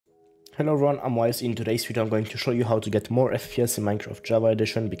Hello everyone, I'm Wise. In today's video I'm going to show you how to get more FPS in Minecraft Java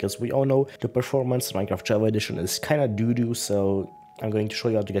Edition, because we all know the performance in Minecraft Java Edition is kinda doo-doo, so I'm going to show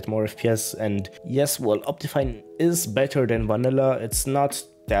you how to get more FPS. And yes, well, Optifine is better than vanilla. It's not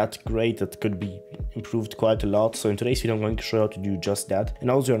that great, it could be improved quite a lot. So in today's video I'm going to show you how to do just that. And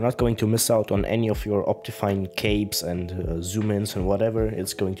also you're not going to miss out on any of your Optifine capes and zoom-ins and whatever.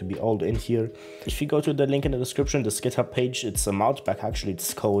 It's going to be all in here. If you go to the link in the description, this GitHub page, it's a mod pack actually.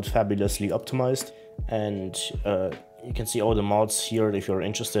 It's called Fabulously Optimized, and you can see all the mods here if you're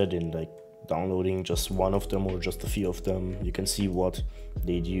interested in like downloading just one of them or just a few of them. You can see what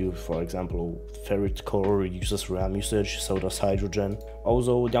they do. For example, ferrit core reduces RAM usage, so does hydrogen.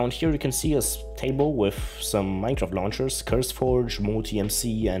 Also down here you can see a table with some Minecraft launchers: CurseForge,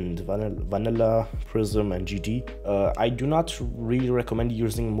 MultiMC, and Vanilla, Prism, and GD. I do not really recommend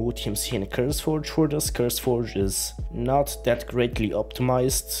using MultiMC and CurseForge for this. CurseForge is not that greatly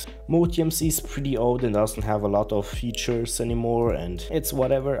optimized. MultiMC is pretty old and doesn't have a lot of features anymore, and it's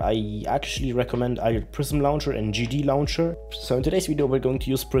whatever. I actually recommend either Prism Launcher and GD Launcher. So in today's video we're going to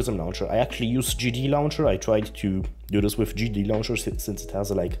use Prism Launcher. I actually use GD Launcher. I tried to do this with GD Launcher since it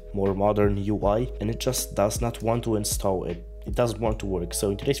has a like more modern UI, and it just does not want to install it. It doesn't want to work.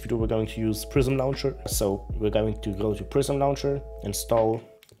 So in today's video we're going to use Prism Launcher. So we're going to go to Prism Launcher, install,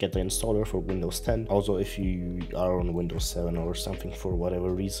 get the installer for Windows 10. Also, if you are on Windows 7 or something for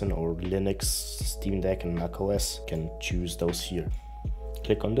whatever reason, or Linux, Steam Deck, and macOS, you can choose those here.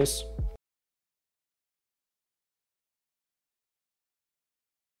 Click on this.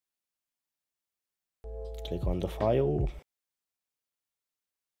 Click on the file.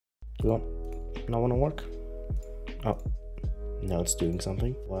 Now want to work? Oh, now it's doing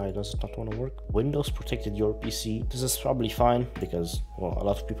something. Why does it not want to work? Windows protected your PC. This is probably fine because, well, a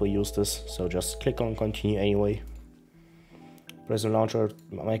lot of people use this. So just click on continue anyway. Prism Launcher,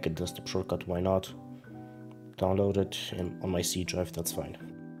 make a desktop shortcut, why not? Download it on my C drive, that's fine.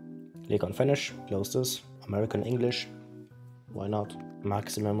 Click on finish, close this. American English, why not?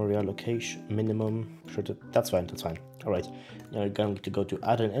 Maximum memory allocation, minimum, sure, that's fine, that's fine. Alright, now you're going to go to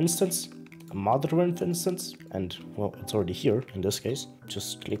add an instance, a modern instance, and well, it's already here in this case.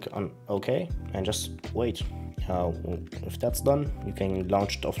 Just click on OK and just wait. If that's done, you can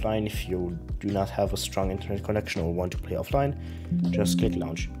launch it offline. If you do not have a strong internet connection or want to play offline, just click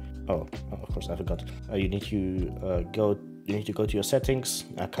launch. Oh, of course I forgot. You need to go to your settings,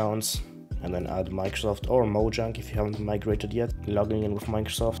 accounts, and then add Microsoft or Mojang if you haven't migrated yet. Logging in with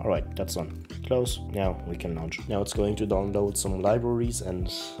Microsoft. Alright, that's done. Close. Now we can launch. Now it's going to download some libraries,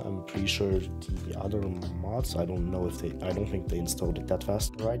 and I'm pretty sure the other mods, I don't think they installed it that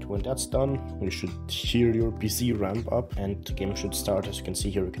fast. Alright, when that's done, you should hear your PC ramp up and the game should start. As you can see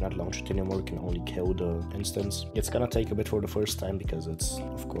here, you cannot launch it anymore, you can only kill the instance. It's gonna take a bit for the first time because it's,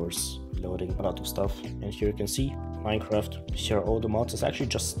 of course, loading a lot of stuff. And here you can see Minecraft. Here are all the mods. It's actually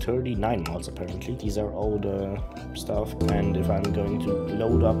just 39 mods apparently. These are all the stuff. And if I'm going to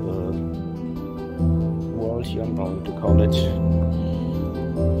load up a world here, I'm going to call it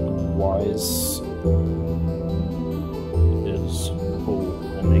Wise is cool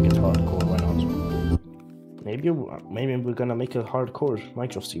and make it hardcore, why not? Maybe we're gonna make a hardcore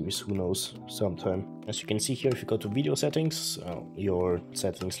Minecraft series, who knows, sometime. As you can see here, if you go to video settings, your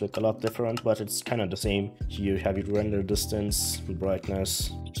settings look a lot different, but it's kind of the same. Here you have your render distance,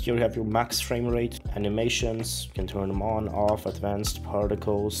 brightness. Here you have your max frame rate, animations, you can turn them on, off, advanced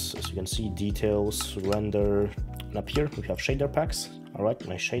particles. As you can see, details, render. And up here we have shader packs. Alright,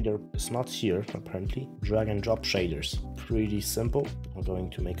 my shader is not here apparently. Drag and drop shaders. Pretty simple. I'm going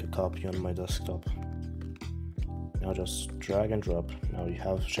to make a copy on my desktop. Now just drag and drop. Now you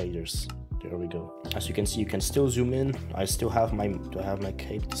have shaders. There we go. As you can see, you can still zoom in. I still have my, do I have my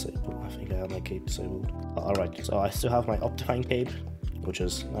cape disabled? I think I have my cape disabled. Alright, so I still have my Optifine cape, which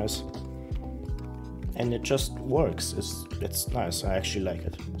is nice. And it just works. It's nice. I actually like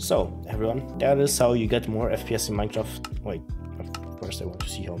it. So everyone, that is how you get more FPS in Minecraft. Wait, first I want to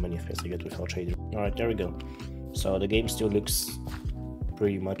see how many FPS I get without shader. Alright, there we go. So the game still looks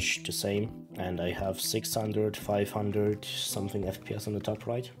pretty much the same. And I have 600, 500 something FPS on the top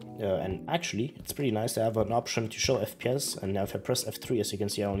right. And actually, it's pretty nice to have an option to show FPS. And now if I press F3, as you can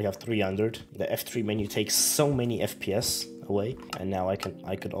see, I only have 300. The F3 menu takes so many FPS away. And now I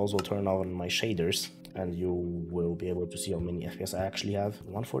could also turn on my shaders, and you will be able to see how many FPS I actually have.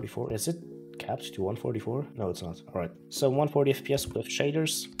 144, is it capped to 144? No, it's not. Alright, so 140 FPS with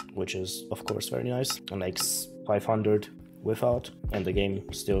shaders, which is of course very nice, and like 500 without, and the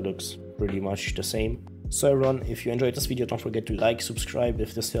game still looks pretty much the same. So everyone, if you enjoyed this video, don't forget to like, subscribe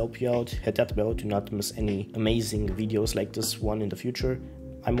if this helped you out, hit that bell to not miss any amazing videos like this one in the future.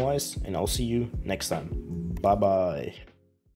 I'm Wise, and I'll see you next time. Bye bye.